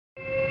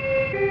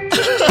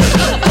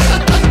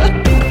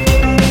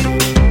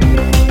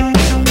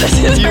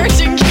This is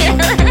urgent care.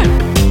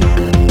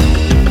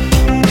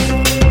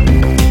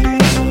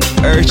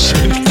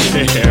 Urgent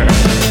care.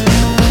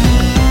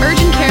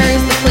 Urgent care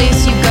is the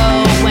place you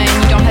go when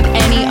you don't have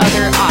any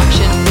other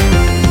option.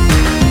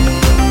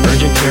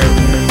 Urgent care.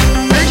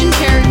 Urgent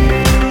care.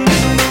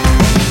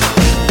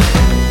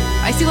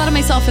 I see a lot of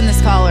myself in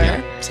this caller.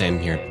 Yeah, same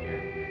here.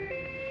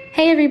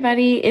 Hey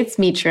everybody, it's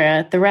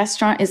Mitra. The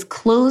restaurant is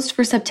closed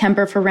for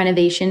September for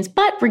renovations,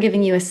 but we're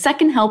giving you a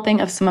second helping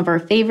of some of our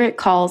favorite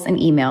calls and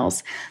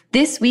emails.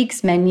 This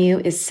week's menu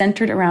is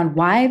centered around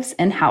wives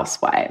and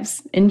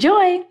housewives.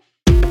 Enjoy!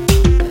 We've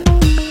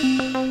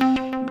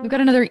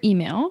got another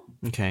email.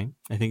 Okay.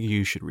 I think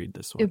you should read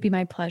this one. It would be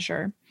my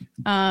pleasure.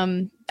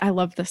 I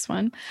love this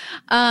one.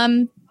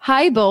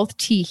 Hi, both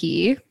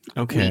Teehee.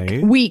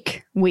 Okay.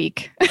 Weak.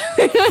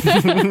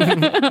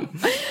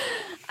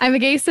 I'm a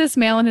gay cis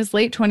male in his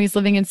late 20s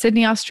living in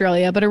Sydney,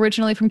 Australia, but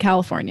originally from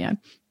California.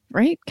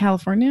 Right?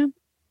 California?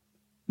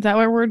 Is that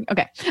what word?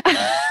 Okay.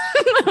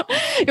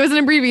 It was an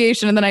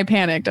abbreviation and then I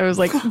panicked. I was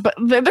like, but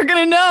they're going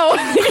to know.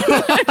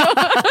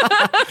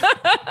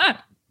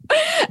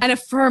 And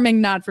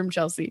affirming nod from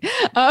Chelsea.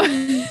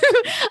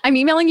 I'm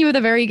emailing you with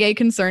a very gay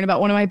concern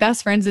about one of my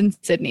best friends in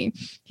Sydney.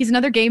 He's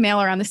another gay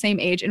male around the same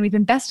age, and we've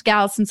been best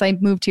gals since I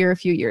moved here a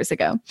few years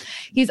ago.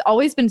 He's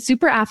always been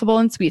super affable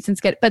and sweet,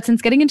 but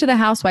since getting into the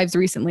Housewives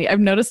recently,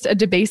 I've noticed a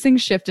debasing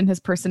shift in his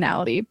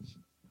personality.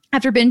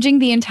 After binging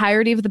the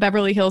entirety of the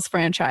Beverly Hills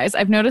franchise,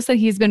 I've noticed that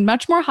he's been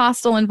much more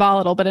hostile and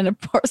volatile, but in a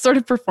sort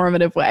of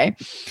performative way.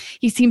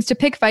 He seems to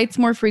pick fights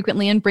more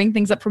frequently and bring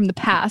things up from the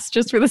past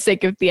just for the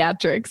sake of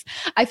theatrics.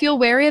 I feel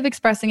wary of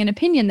expressing an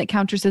opinion that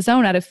counters his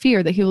own out of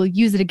fear that he will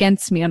use it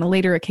against me on a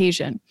later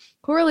occasion.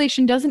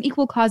 Correlation doesn't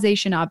equal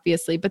causation,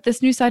 obviously, but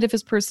this new side of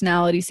his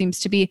personality seems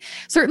to be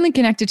certainly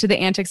connected to the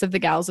antics of the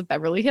gals of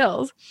Beverly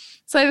Hills.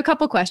 So I have a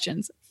couple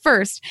questions.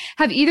 First,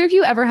 have either of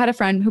you ever had a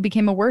friend who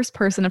became a worse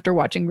person after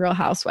watching Real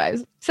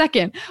Housewives?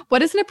 Second,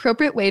 what is an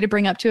appropriate way to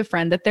bring up to a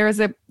friend that there is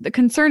a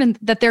concern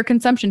that their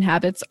consumption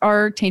habits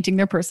are tainting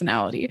their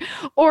personality?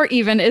 Or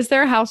even, is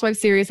there a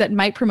Housewives series that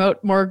might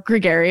promote more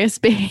gregarious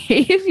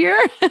behavior?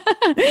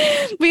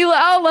 We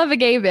all love a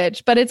gay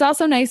bitch, but it's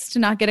also nice to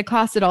not get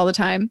accosted all the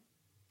time,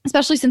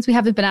 especially since we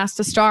haven't been asked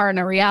to star in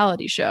a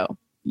reality show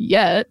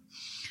yet.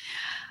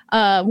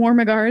 Warm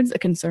regards, a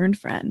concerned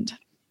friend.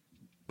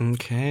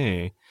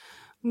 Okay.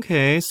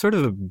 Sort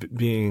of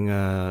being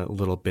a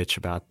little bitch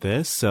about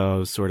this.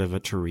 So sort of a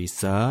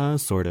Teresa,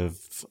 sort of,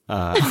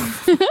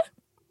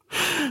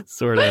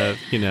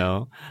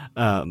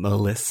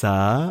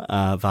 Melissa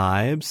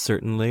vibes,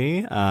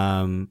 certainly.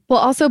 Well,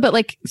 also, but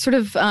like sort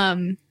of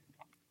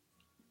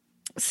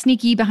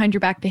sneaky behind your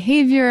back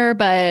behavior,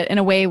 but in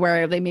a way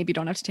where they maybe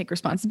don't have to take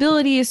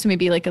responsibility. So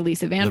maybe like a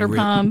Lisa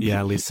Vanderpump.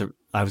 Yeah, Lisa.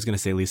 I was going to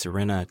say Lisa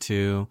Rinna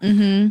too.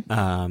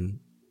 Mm-hmm.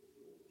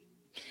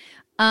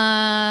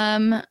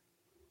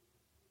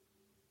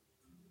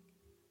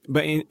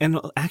 But and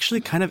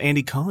actually kind of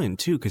Andy Cohen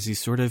too, because he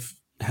sort of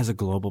has a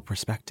global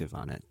perspective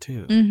on it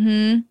too.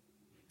 Mm-hmm.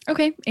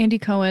 Okay, Andy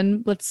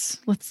Cohen. Let's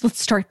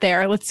start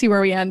there. Let's see where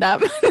we end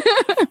up.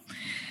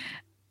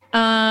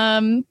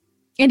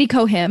 Andy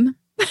Cohen.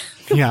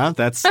 Yeah,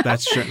 that's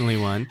certainly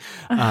one.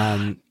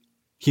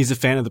 He's a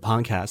fan of the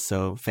podcast,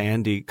 so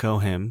Fandy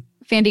Cohen.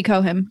 Fandy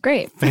Cohen.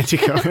 Great. Fandy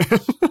Cohen.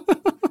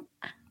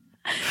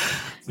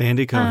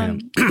 Fandy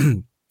Cohen.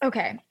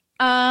 Okay.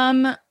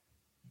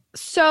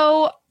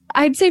 So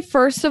I'd say,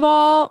 first of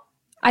all,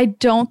 I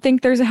don't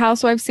think there's a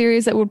Housewives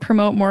series that would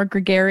promote more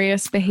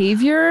gregarious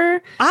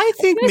behavior. I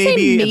think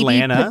maybe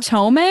Atlanta.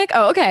 Potomac.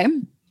 Oh, okay.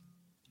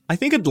 I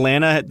think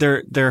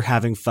Atlanta, they're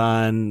having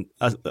fun.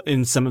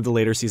 In some of the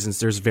later seasons,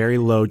 there's very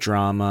low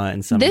drama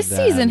in some This of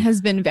them. season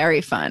has been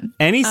very fun.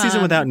 Any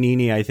season without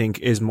Nene, I think,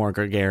 is more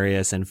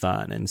gregarious and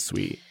fun and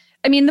sweet.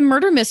 I mean, the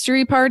murder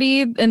mystery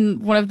party in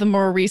one of the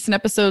more recent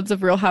episodes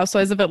of Real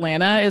Housewives of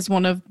Atlanta is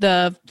one of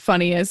the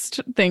funniest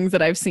things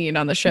that I've seen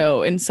on the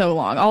show in so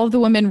long. All of the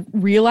women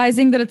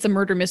realizing that it's a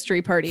murder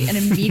mystery party and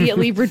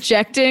immediately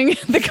rejecting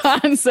the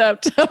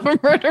concept of a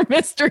murder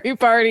mystery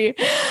party.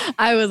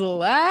 I was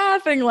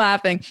laughing.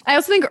 I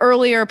also think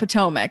earlier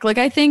Potomac,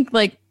 I think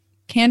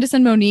Candace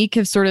and Monique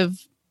have sort of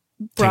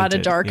brought a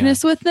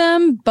darkness with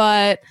them,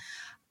 but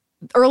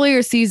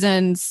earlier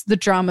seasons, the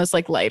drama's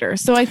lighter.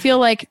 So I feel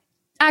like,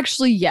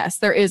 actually, yes,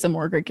 there is a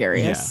more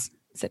gregarious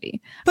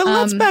city. But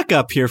let's back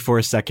up here for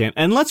a second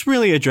and let's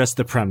really address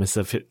the premise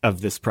of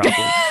this problem.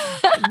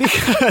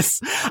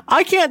 Because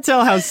I can't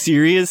tell how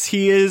serious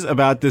he is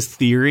about this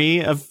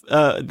theory of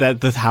that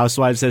the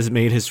Housewives has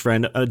made his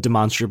friend a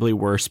demonstrably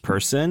worse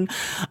person.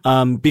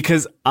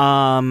 Because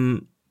I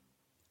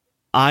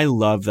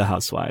love the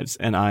Housewives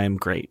and I am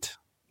great.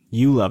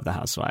 You love the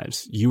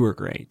Housewives. You were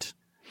great.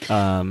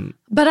 But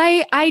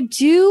I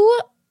do.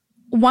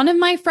 One of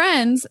my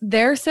friends,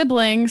 their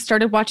sibling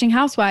started watching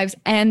Housewives,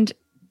 and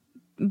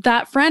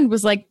that friend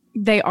was like,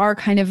 they are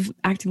kind of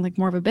acting like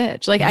more of a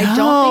bitch. I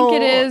don't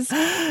think it is.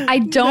 I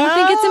don't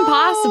think it's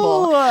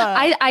impossible.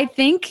 I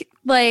think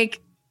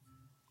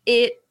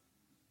it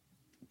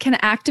can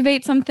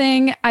activate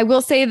something. I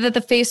will say that the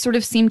face sort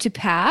of seemed to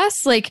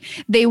pass. Like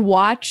they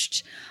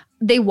watched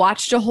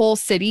a whole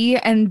city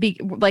and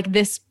like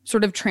this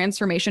sort of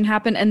transformation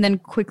happen and then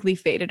quickly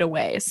faded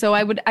away. So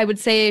I would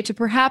say, to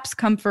perhaps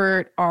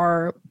comfort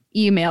our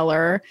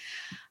emailer,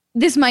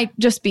 this might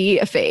just be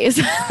a phase.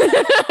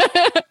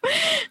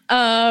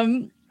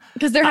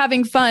 Because they're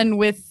having fun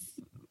with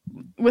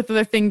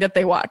the thing that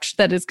they watch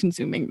that is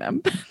consuming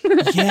them.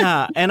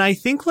 Yeah. And I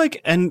think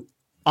and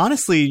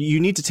honestly, you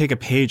need to take a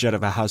page out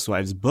of a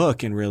Housewives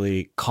book and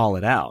really call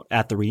it out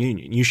at the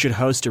reunion. You should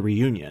host a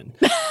reunion.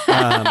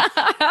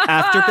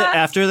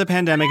 After the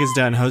pandemic is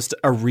done, host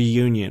a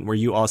reunion where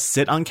you all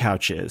sit on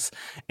couches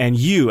and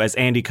you, as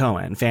Andy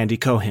Cohen, Fandy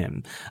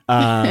Cohen,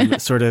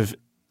 sort of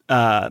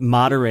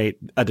moderate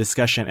a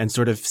discussion and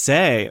sort of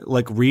say,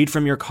 like, read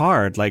from your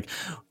card, like,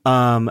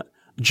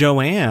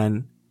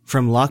 Joanne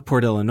from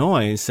Lockport,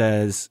 Illinois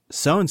says,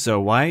 so-and-so,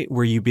 why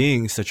were you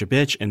being such a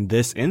bitch in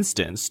this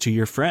instance to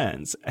your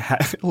friends?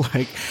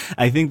 Like,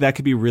 I think that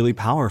could be really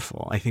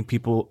powerful. I think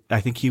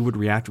he would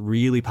react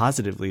really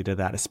positively to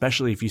that,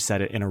 especially if you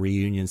said it in a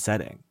reunion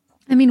setting.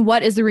 I mean,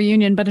 what is a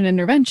reunion but an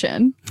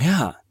intervention?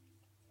 Yeah.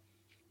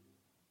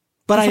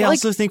 But I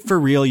also think for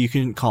real, you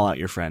can call out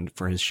your friend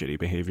for his shitty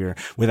behavior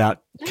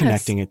without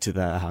connecting it to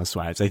the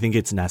Housewives. I think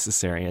it's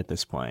necessary at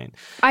this point.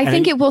 I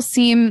think it will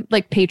seem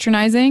like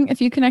patronizing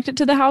if you connect it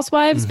to the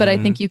Housewives, but I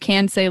think you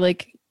can say,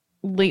 like,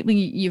 lately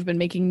you've been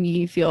making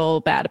me feel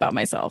bad about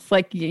myself.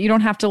 Like, you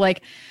don't have to,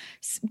 like,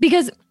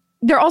 because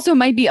there also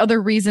might be other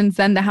reasons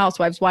than the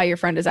Housewives why your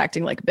friend is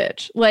acting like a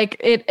bitch. Like,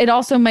 it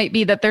also might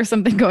be that there's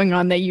something going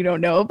on that you don't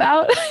know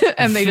about.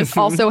 And they just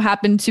also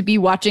happen to be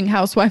watching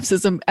Housewives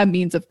as a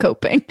means of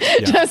coping. Yeah.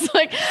 Just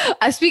like,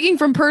 speaking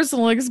from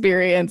personal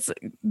experience,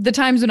 the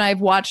times when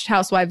I've watched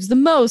Housewives the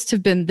most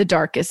have been the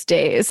darkest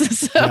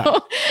days.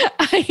 So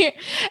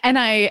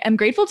I am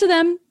grateful to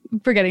them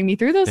for getting me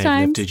through those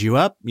times. Lifted you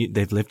up.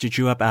 They've lifted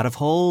you up out of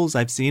holes.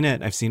 I've seen it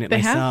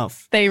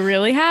myself. They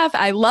really have.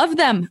 I love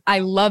them.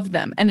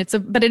 And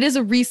but it is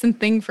a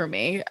recent thing for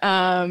me.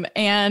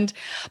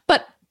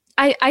 But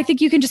I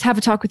think you can just have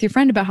a talk with your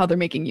friend about how they're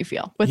making you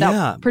feel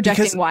without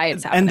projecting why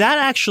it's happening. And that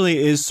actually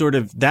is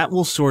that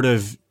will sort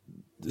of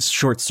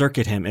short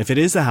circuit him if it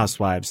is the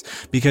Housewives,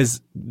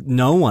 because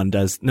no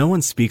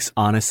one speaks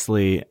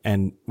honestly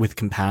and with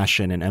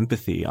compassion and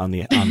empathy on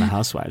the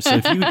Housewives. So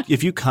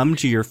if you come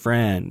to your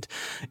friend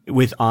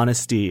with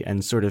honesty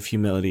and sort of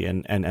humility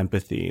and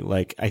empathy,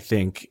 like, I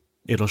think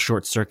it'll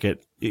short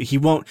circuit. He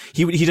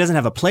doesn't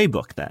have a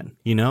playbook then,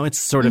 it's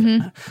sort of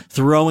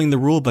throwing the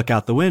rule book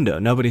out the window.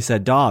 Nobody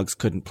said dogs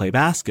couldn't play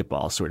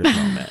basketball sort of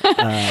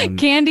moment.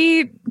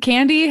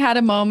 Candy had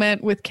a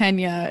moment with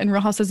Kenya in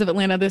Real Housewives of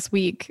Atlanta this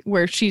week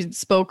where she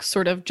spoke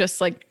sort of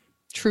just like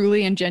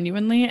truly and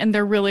genuinely. And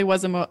there really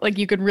was like,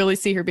 you could really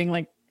see her being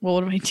like, well,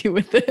 what do I do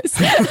with this?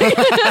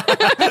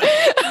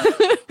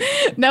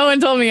 No one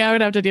told me I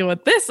would have to deal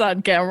with this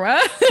on camera.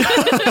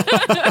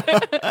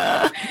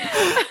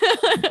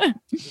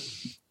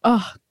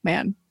 Oh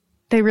man,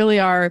 they really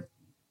are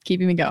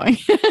keeping me going.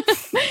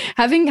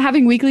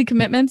 Having weekly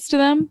commitments to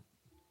them,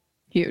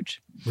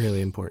 huge.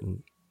 Really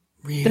important.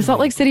 Really. The Salt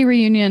Lake City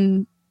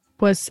reunion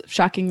was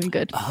shockingly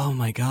good. Oh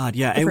my God.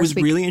 Yeah. It was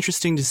really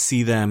interesting to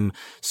see them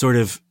sort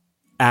of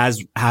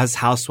as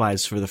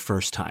housewives for the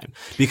first time,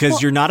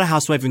 because you're not a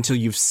housewife until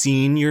you've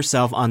seen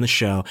yourself on the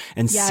show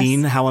and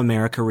seen how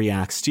America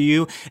reacts to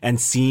you and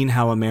seen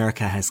how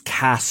America has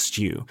cast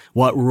you,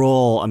 what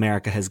role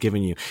America has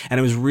given you. And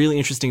it was really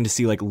interesting to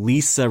see, like,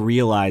 Lisa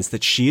realize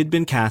that she had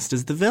been cast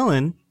as the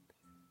villain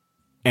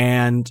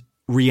and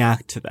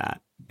react to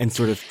that and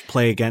sort of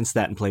play against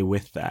that and play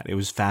with that. It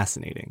was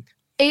fascinating.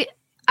 It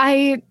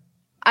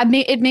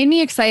made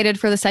me excited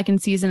for the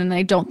second season, and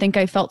I don't think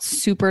I felt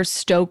super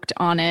stoked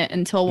on it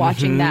until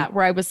watching that,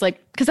 where I was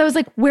like, because I was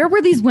like, where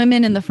were these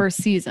women in the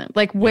first season?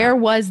 Like, where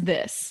was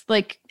this?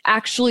 Like,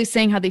 actually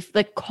saying how they,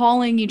 like,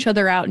 calling each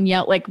other out and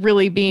yell, like,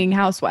 really being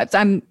housewives.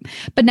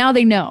 But now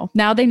they know.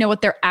 Now they know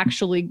what they're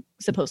actually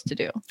supposed to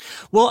do.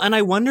 Well, and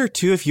I wonder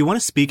too, if you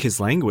want to speak his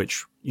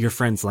language, your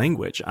friend's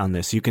language on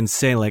this, you can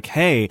say, like,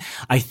 hey,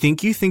 I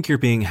think you're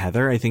being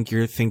Heather. I think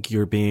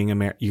you're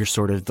being you're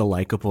sort of the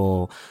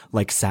likable,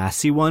 like,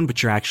 sassy one,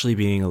 but you're actually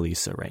being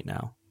Elisa right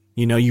now.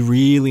 You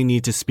really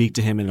need to speak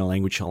to him in a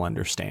language he'll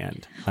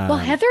understand. Well,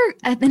 Heather,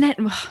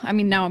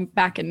 now I'm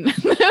back in.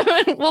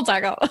 We'll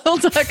talk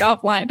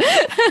offline.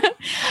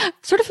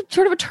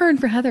 sort of a turn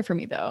for Heather for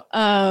me, though.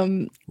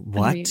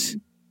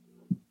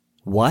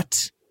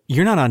 What?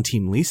 You're not on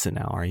Team Lisa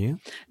now, are you?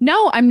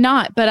 No, I'm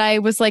not. But I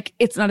was like,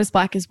 it's not as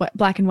black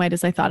and white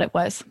as I thought it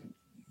was.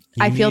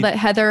 I feel that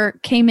Heather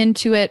came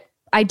into it.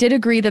 I did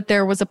agree that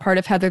there was a part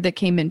of Heather that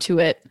came into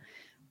it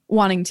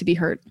wanting to be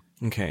heard.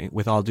 Okay,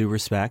 with all due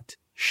respect,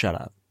 shut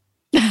up.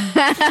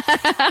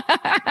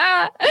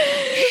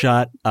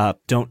 Shut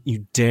up. Don't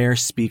you dare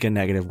speak a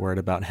negative word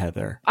about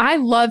Heather. I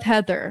love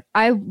Heather.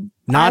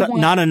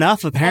 Not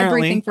enough, apparently.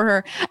 Everything for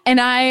her. And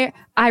I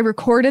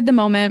recorded the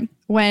moment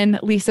when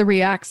Lisa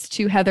reacts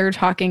to Heather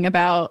talking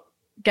about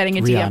getting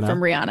a DM from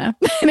Rihanna.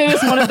 And it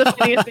is one of the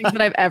funniest things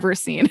that I've ever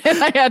seen.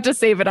 And I had to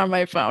save it on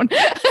my phone.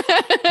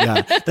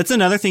 Yeah, that's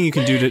another thing you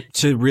can do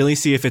to really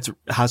see if it's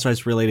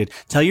Housewives related.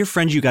 Tell your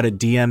friend you got a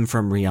DM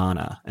from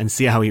Rihanna and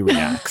see how he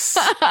reacts.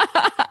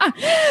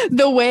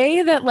 The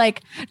way that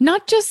like,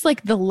 not just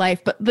like the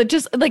life, but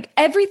just like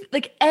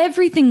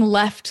everything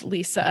left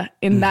Lisa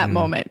in that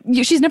moment.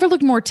 She's never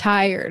looked more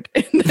tired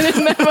than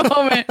in that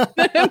moment.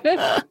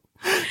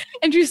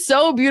 And she's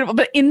so beautiful.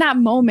 But in that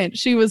moment,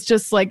 she was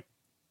just like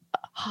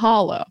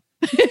hollow.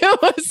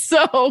 It was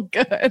so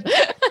good.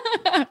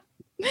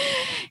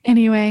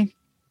 Anyways,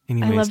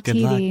 I love good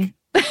TV.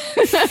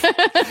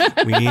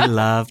 luck. We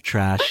love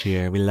trash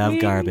here. We love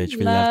garbage.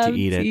 We love to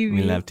eat TV. it.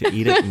 We love to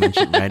eat it and munch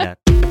it right up.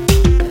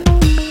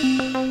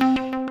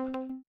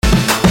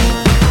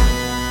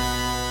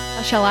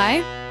 Shall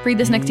I read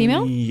this next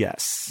email?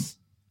 Yes.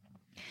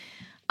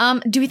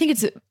 Do we think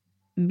it's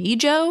me,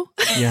 Joe?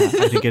 Yeah,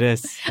 I think it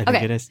is. I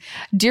think it is.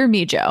 Dear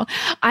me, Joe,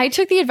 I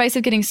took the advice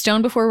of getting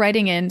stoned before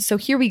writing in, so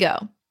here we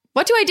go.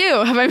 What do I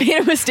do? Have I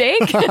made a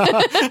mistake?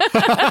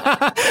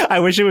 I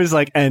wish it was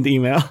like end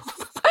email.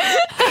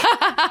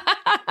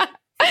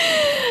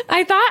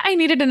 I thought I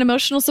needed an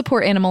emotional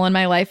support animal in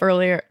my life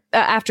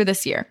after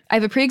this year. I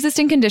have a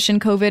pre-existing condition,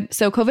 COVID,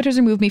 so COVID has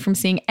removed me from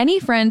seeing any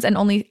friends and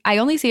I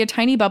only see a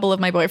tiny bubble of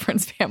my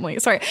boyfriend's family.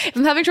 Sorry, if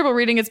I'm having trouble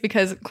reading, it's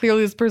because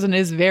clearly this person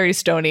is very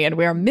stony and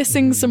we are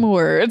missing some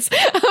words.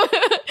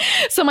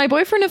 So my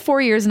boyfriend of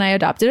 4 years and I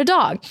adopted a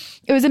dog.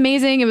 It was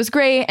amazing. It was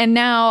great. And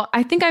now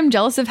I think I'm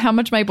jealous of how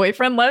much my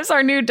boyfriend loves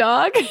our new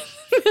dog.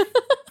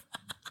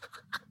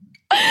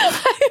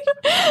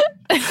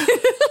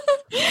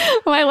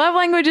 My love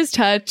language is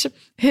touch.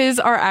 His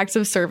are acts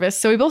of service.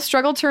 So we both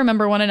struggle to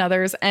remember one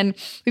another's, and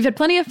we've had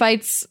plenty of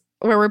fights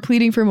where we're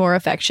pleading for more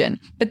affection.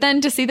 But then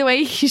to see the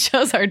way he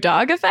shows our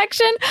dog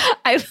affection,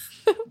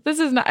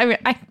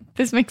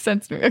 this makes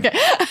sense to me. Okay.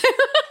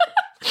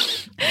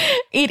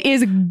 It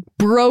is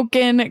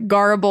broken,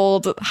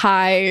 garbled,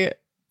 high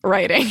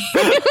writing.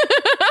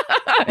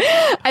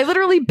 I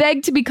literally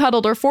beg to be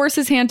cuddled or force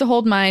his hand to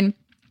hold mine.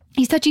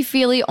 He's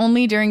touchy-feely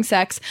only during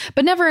sex,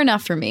 but never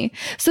enough for me.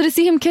 So to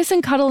see him kiss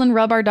and cuddle and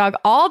rub our dog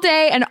all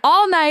day and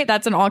all night,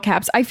 that's in all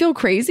caps, I feel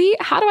crazy.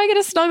 How do I get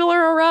a snuggle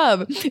or a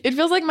rub? It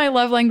feels like my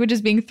love language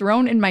is being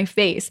thrown in my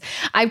face.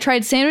 I've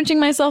tried sandwiching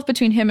myself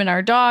between him and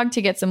our dog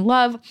to get some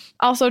love.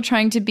 Also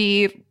trying to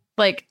be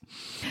like,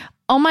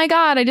 oh my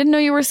God, I didn't know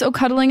you were so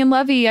cuddling and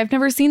lovey. I've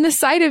never seen this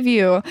side of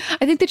you.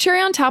 I think the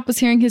cherry on top was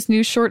hearing his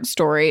new short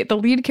story. The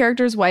lead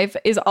character's wife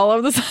is all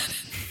of a sudden...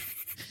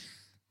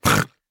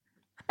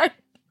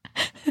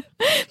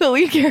 The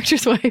lead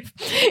character's wife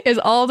is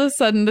all of a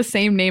sudden the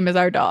same name as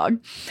our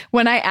dog.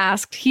 When I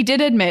asked, he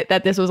did admit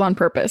that this was on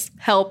purpose.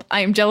 Help, I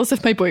am jealous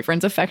of my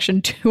boyfriend's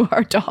affection to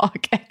our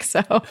dog,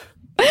 XO.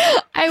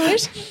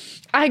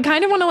 I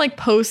kind of want to like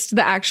post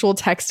the actual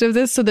text of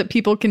this so that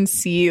people can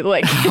see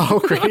like how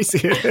crazy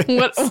it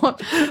is.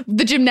 what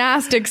the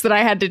gymnastics that I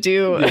had to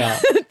do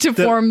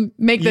to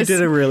make this. You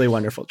did a really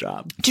wonderful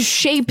job. To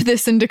shape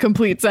this into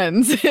complete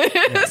sentences.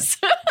 Yeah.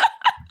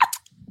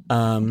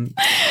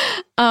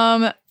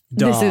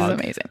 This is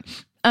amazing.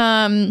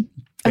 Okay.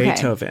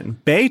 Beethoven.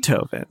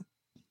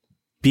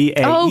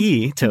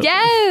 B-A-E. Toven.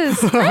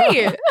 Yes,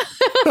 right.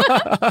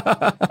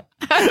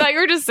 I thought you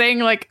were just saying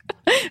like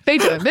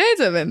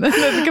Beethoven,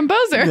 the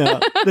composer.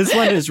 No, this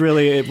one is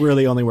it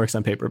really only works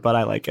on paper, but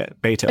I like it.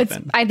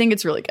 Beethoven. I think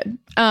it's really good.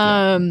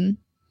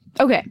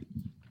 Okay.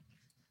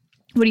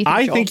 What do you think,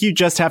 I Joel? think you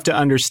just have to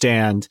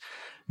understand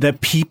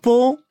that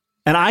people,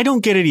 and I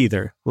don't get it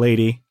either,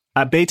 lady.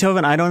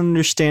 Beethoven, I don't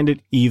understand it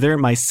either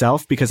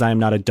myself because I am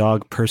not a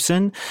dog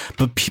person,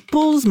 but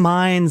people's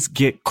minds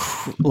get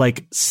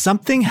like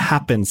something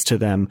happens to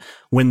them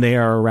when they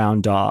are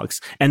around dogs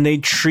and they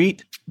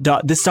treat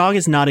this dog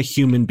is not a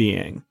human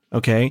being.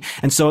 Okay.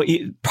 And so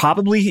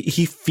probably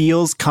he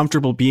feels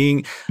comfortable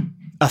being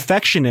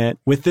affectionate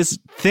with this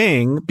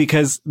thing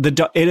because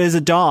it is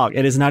a dog.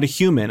 It is not a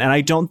human. And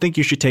I don't think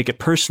you should take it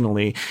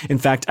personally. In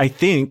fact, I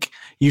think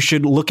you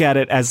should look at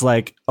it as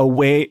like a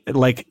way,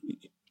 like,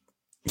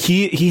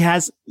 he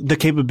has the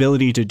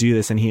capability to do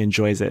this and he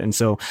enjoys it. And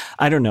so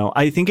I don't know.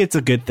 I think it's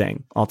a good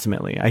thing.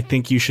 Ultimately, I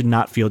think you should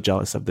not feel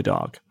jealous of the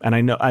dog. And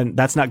I know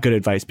that's not good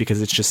advice because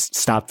it's just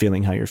stop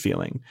feeling how you're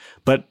feeling.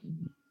 But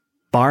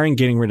barring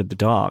getting rid of the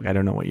dog, I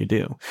don't know what you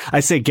do. I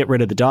say get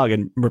rid of the dog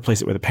and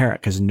replace it with a parrot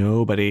because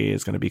nobody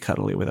is going to be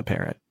cuddly with a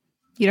parrot.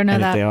 You don't know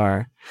and that. If they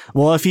are.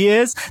 Well, if he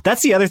is,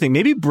 that's the other thing.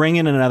 Maybe bring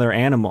in another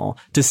animal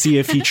to see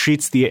if he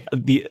treats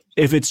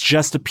if it's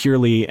just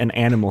purely an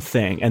animal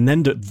thing, and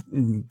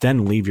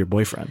then leave your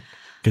boyfriend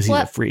because he's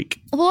a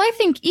freak. Well, I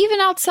think even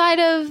outside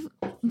of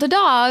the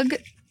dog,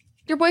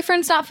 your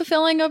boyfriend's not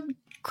fulfilling a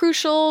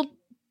crucial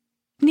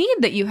need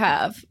that you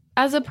have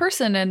as a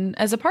person and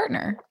as a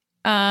partner.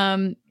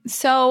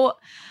 So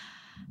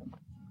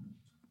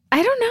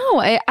I don't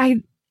know.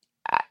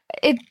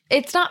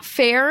 It's not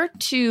fair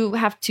to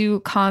have to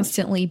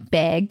constantly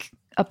beg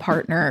a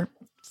partner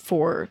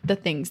for the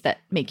things that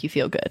make you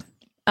feel good.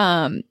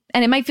 And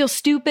it might feel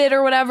stupid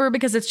or whatever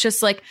because it's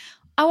just like,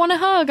 I want a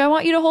hug. I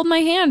want you to hold my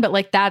hand. But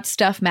like that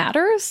stuff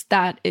matters.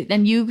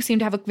 And you seem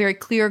to have a very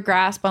clear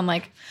grasp on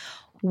like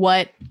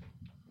what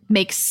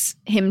makes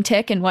him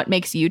tick and what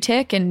makes you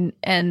tick,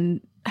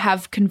 and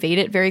have conveyed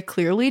it very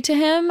clearly to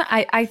him.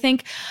 I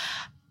think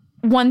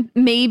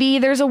maybe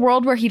there's a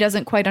world where he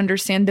doesn't quite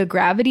understand the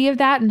gravity of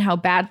that and how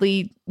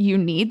badly you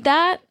need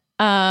that.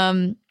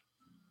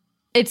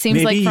 It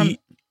seems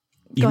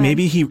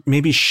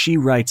maybe she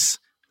writes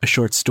a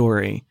short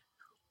story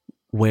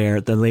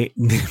where the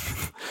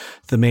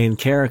main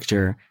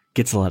character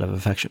gets a lot of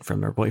affection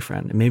from their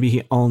boyfriend, and maybe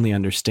he only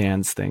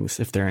understands things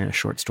if they're in a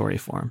short story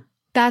form.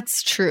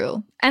 That's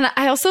true. And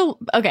I also,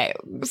 okay,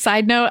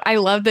 side note, I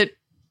love that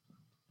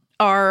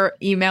our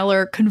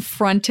emailer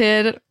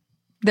confronted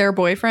their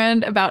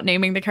boyfriend about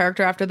naming the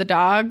character after the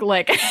dog,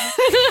 like,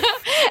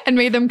 and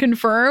made them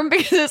confirm,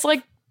 because it's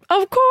like,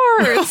 of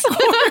course.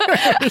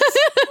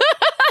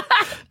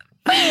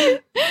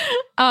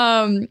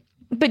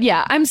 But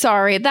yeah, I'm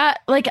sorry that,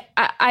 like,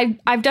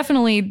 I've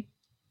definitely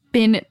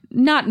been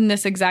not in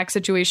this exact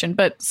situation,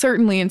 but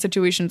certainly in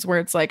situations where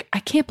it's like, I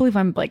can't believe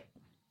I'm like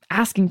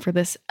asking for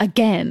this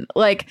again.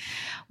 Like,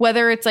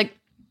 whether it's like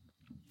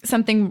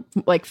something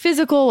like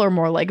physical or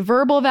more like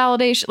verbal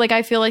validation, like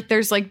I feel like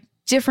there's like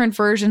different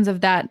versions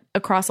of that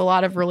across a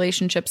lot of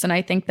relationships. And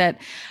I think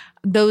that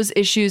those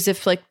issues,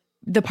 if like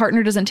the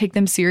partner doesn't take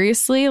them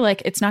seriously,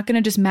 like it's not going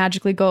to just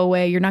magically go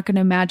away. You're not going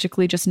to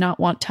magically just not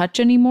want touch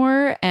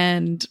anymore.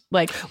 And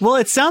like, well,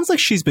 it sounds like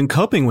she's been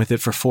coping with it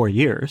for 4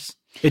 years.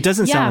 It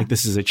doesn't sound like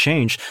this is a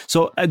change.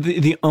 So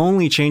the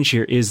only change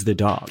here is the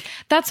dog.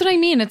 That's what I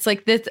mean. It's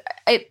like this,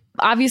 it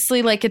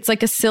obviously like, it's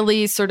like a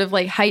silly sort of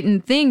like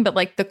heightened thing, but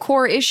like the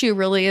core issue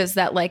really is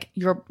that like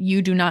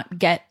you do not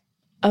get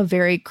a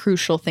very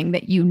crucial thing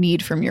that you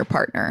need from your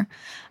partner.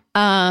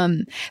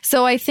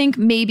 So I think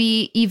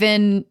maybe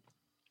even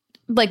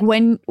like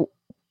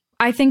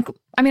I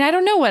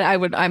don't know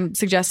what I'm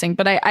suggesting,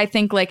 but I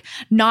think like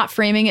not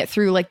framing it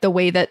through like the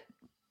way that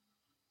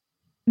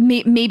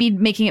maybe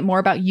making it more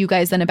about you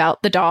guys than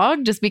about the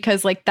dog, just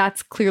because like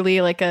that's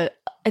clearly like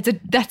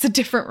that's a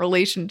different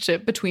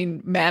relationship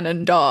between man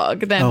and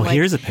dog. Then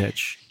here's a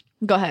pitch.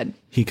 Go ahead.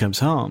 He comes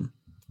home.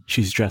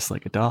 She's dressed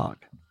like a dog.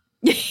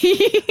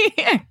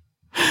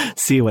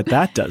 See what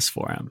that does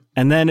for him.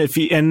 And then if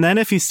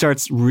he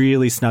starts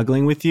really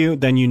snuggling with you,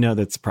 then you know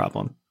that's a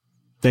problem.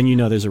 Then you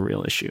know there's a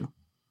real issue.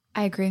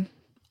 I agree.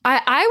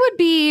 I would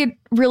be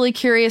really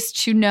curious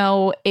to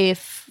know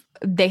if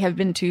they have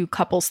been to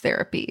couples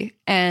therapy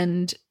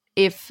and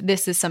if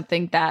this is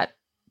something that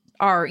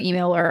our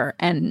emailer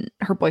and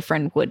her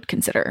boyfriend would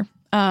consider.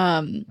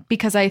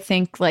 Because I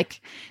think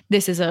like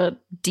this is a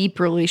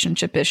deep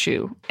relationship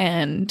issue,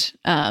 and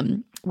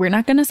we're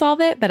not going to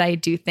solve it. But I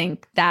do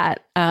think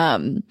that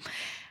the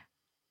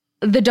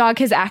dog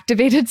has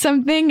activated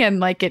something, and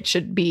like it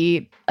should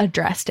be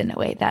addressed in a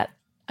way that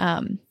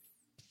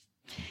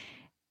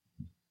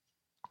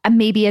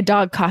maybe a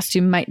dog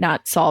costume might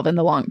not solve in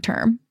the long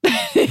term.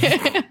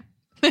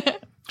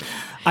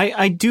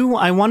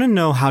 I want to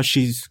know how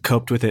she's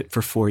coped with it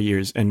for 4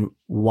 years and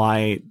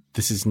why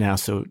this is now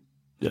so,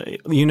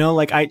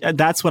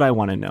 that's what I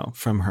want to know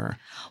from her.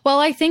 Well,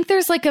 I think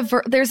there's like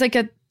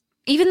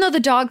even though the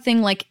dog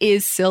thing like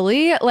is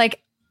silly,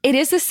 like it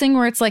is this thing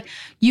where it's like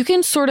you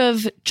can sort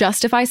of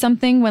justify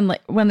something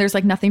when there's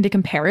like nothing to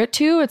compare it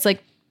to. It's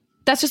like,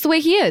 that's just the way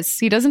he is.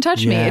 He doesn't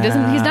touch me. He's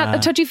not a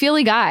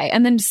touchy-feely guy.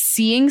 And then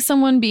seeing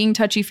someone being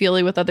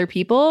touchy-feely with other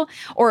people,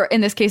 or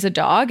in this case, a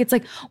dog, it's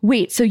like,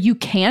 wait, so you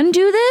can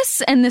do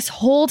this? And this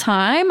whole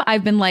time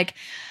I've been like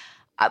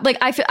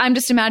I'm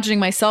just imagining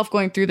myself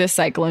going through this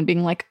cycle and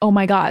being like, oh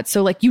my God.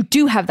 So like you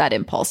do have that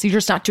impulse. You're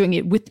just not doing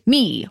it with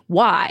me.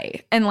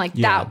 Why? And like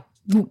that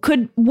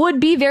would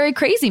be very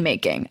crazy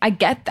making. I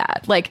get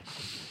that. Like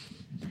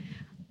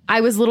I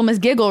was Little Miss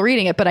Giggle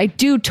reading it, but I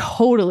do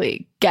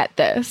totally get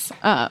this,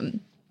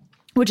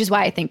 which is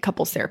why I think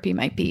couples therapy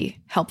might be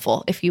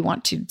helpful if you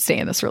want to stay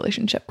in this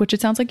relationship, which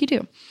it sounds like you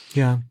do.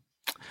 Yeah.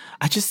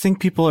 I just think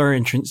people are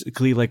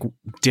intrinsically like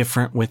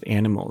different with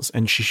animals,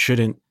 and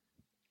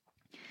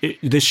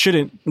this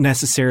shouldn't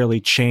necessarily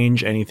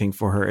change anything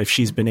for her if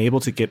she's been able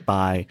to get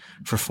by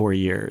for 4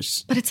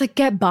 years. But it's like,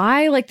 get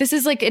by? Like this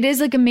is like, it is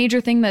like a major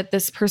thing that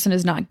this person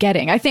is not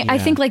getting. I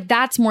think like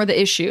that's more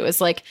the issue, is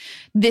like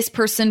this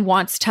person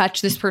wants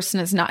touch. This person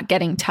is not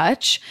getting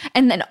touch.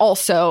 And then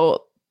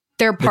also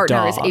their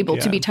partner is able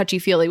to be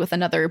touchy-feely with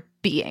another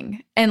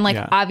being. And like,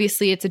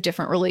 obviously it's a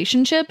different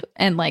relationship,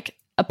 and like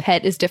a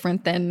pet is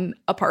different than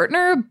a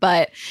partner,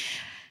 but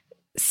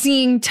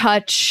seeing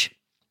touch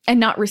and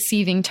not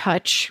receiving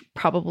touch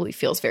probably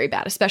feels very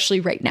bad, especially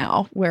right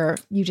now where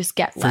you just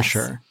get less. For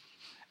sure.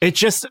 It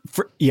just,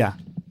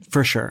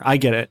 for sure. I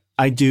get it.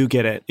 I do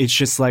get it. It's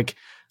just like,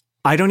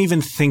 I don't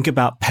even think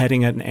about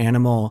petting an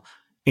animal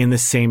in the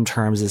same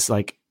terms as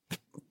like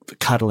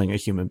cuddling a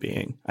human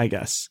being, I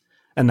guess.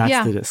 And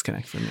that's the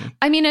disconnect for me.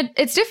 I mean,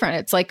 it's different.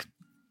 It's like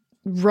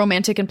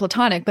romantic and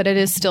platonic, but it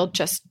is still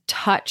just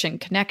touch and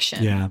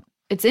connection. Yeah.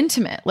 It's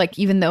intimate. Like,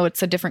 even though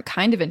it's a different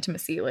kind of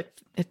intimacy, like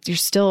you're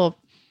still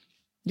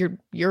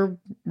you're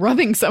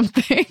rubbing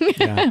something.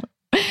 Yeah.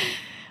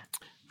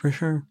 For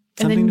sure.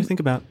 Something to think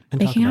about and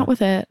making talk out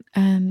with it.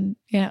 And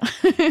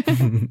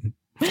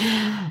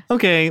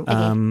Okay.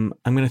 I'm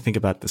going to think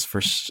about this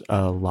for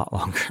a lot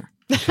longer.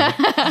 Okay?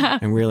 I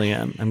really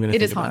am. I'm going to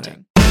think about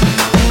haunting.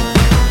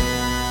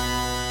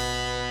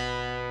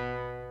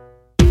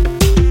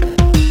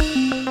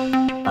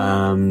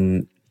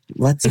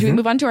 Should we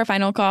move on to our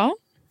final call?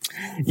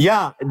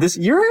 Yeah,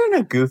 you're in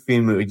a goofy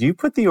mood. You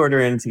put the order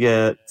in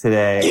today,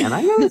 and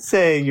I'm going to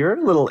say you're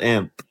a little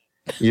imp.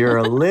 You're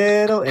a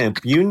little imp.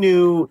 You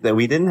knew that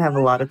we didn't have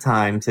a lot of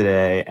time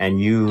today, and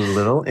you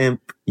little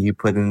imp, you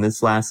put in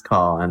this last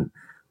call. And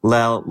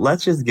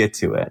let's just get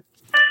to it.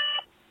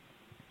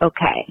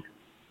 Okay.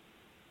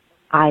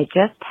 I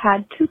just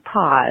had to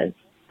pause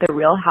The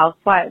Real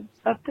Housewives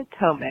of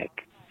Potomac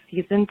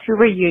Season 2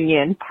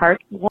 Reunion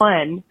Part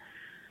 1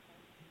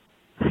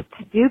 to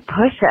do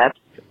push-ups.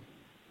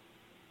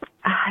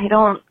 I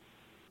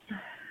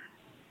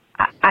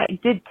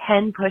did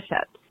 10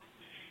 push-ups.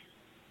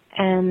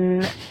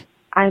 And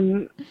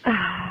am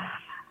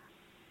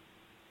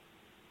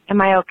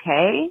I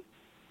okay?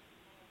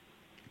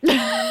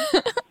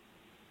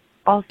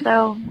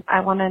 Also,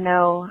 I want to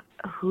know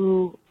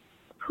who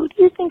do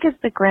you think is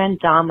the grand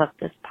dame of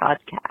this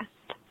podcast?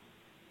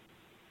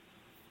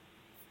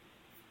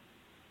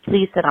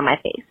 Please sit on my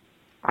face.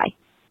 Bye.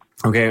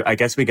 Okay, I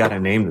guess we got to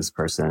name this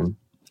person.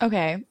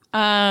 Okay.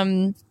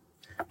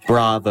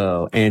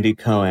 Bravo, Andy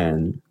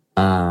Cohen,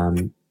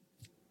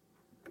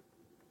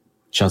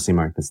 Chelsea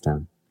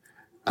Marthastown.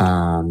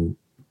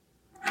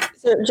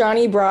 So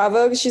Johnny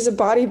Bravo, because she's a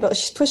bodybuilder.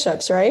 She's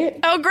push-ups, right?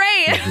 Oh,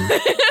 great.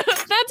 Mm-hmm.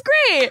 That's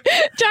great.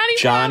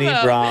 Johnny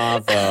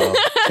Bravo.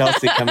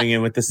 Chelsea coming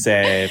in with the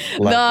save.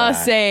 Love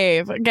that.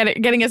 Save.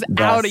 Getting us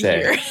out of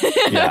here.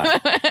 Yeah.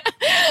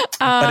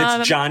 But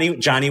it's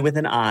Johnny with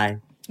an I.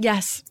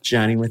 Yes.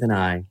 Johnny with an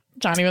I.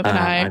 Johnny with an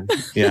I.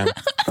 Yeah.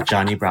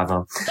 Johnny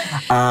Bravo.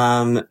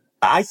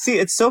 I see.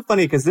 It's so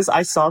funny because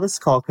I saw this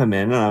call come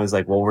in and I was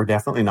like, well, we're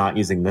definitely not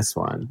using this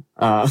one.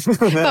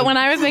 But when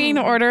I was making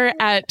the order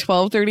at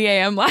 12:30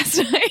 a.m. last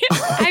night,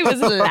 I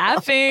was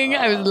laughing.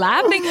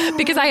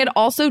 Because I had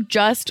also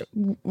just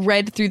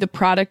read through the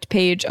product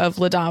page of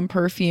La Dame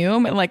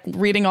perfume and like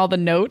reading all the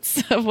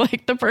notes of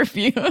like the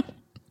perfume.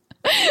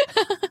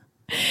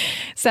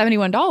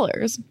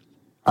 $71.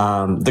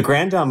 The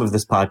grand dame of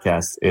this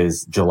podcast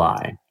is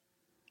July.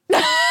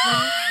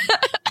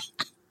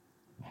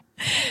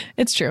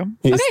 It's true.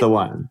 He's the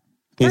one.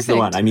 He's the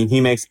one. I mean, he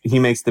makes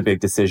the big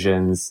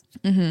decisions.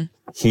 Mm-hmm.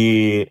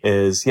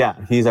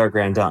 He's our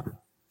grand dame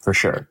for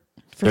sure.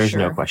 There's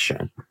no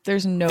question.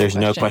 There's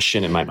no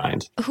question in my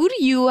mind. Who do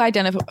you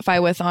identify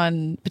with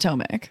on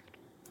Potomac?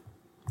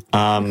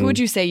 Who would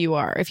you say you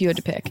are if you had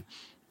to pick?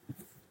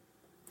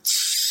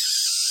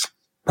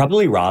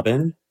 Probably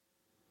Robin.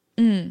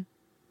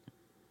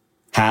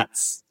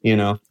 Hats,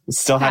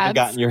 still haven't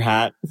gotten your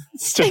hat.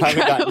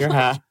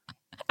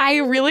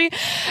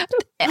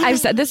 I've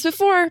said this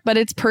before, but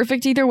it's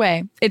perfect either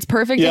way. It's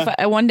perfect if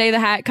one day the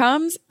hat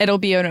comes, it'll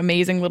be an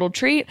amazing little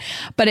treat,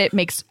 but it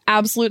makes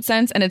absolute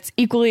sense and it's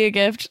equally a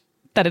gift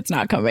that it's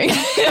not coming.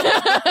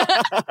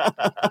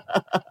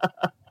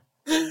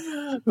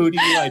 Who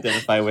do you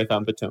identify with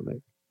on Potomac?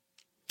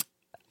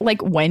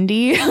 Like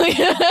Wendy. Yeah.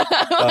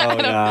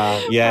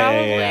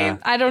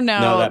 I don't know.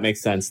 No, that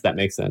makes sense. I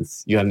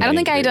don't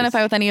think I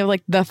identify with any of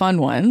like the fun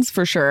ones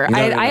for sure.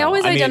 I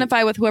always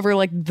identify with whoever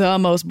like the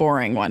most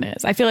boring one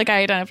is. I feel like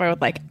I identify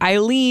with like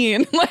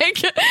Eileen.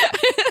 Like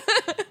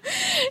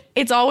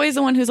it's always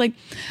the one who's like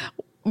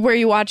where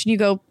you watch and you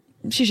go,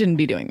 she shouldn't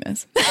be doing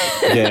this.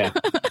 Yeah.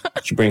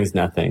 She brings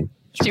nothing.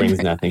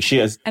 She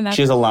has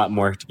a lot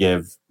more to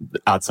give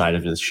outside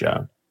of this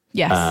show.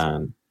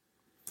 Yes.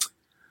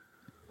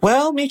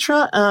 Well,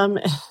 Mitra,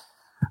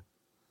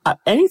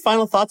 any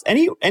final thoughts?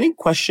 Any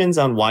questions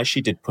on why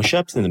she did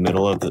push-ups in the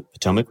middle of the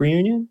Potomac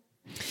reunion?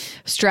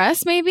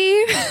 Stress,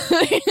 maybe.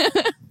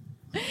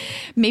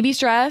 Maybe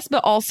stress,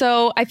 but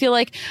also I feel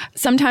like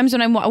sometimes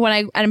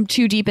when I'm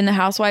too deep in the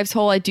housewives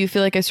hole, I do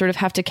feel like I sort of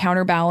have to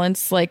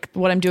counterbalance like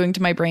what I'm doing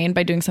to my brain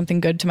by doing something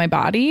good to my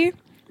body.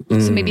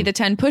 So maybe the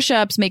 10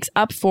 push-ups makes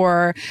up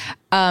for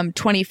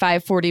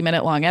 25,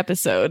 40-minute long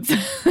episodes.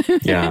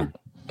 Yeah.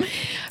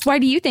 Why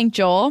do you think,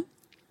 Joel?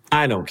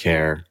 I don't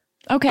care.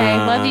 Okay,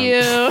 love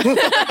you.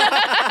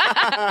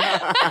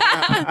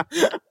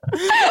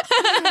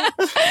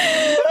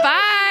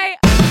 Bye.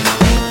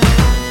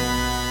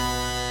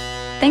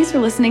 Thanks for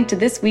listening to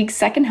this week's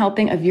second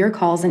helping of your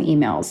calls and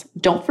emails.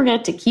 Don't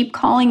forget to keep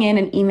calling in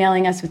and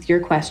emailing us with your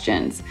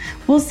questions.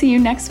 We'll see you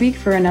next week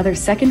for another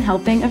second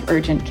helping of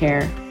Urgent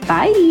Care.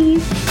 Bye.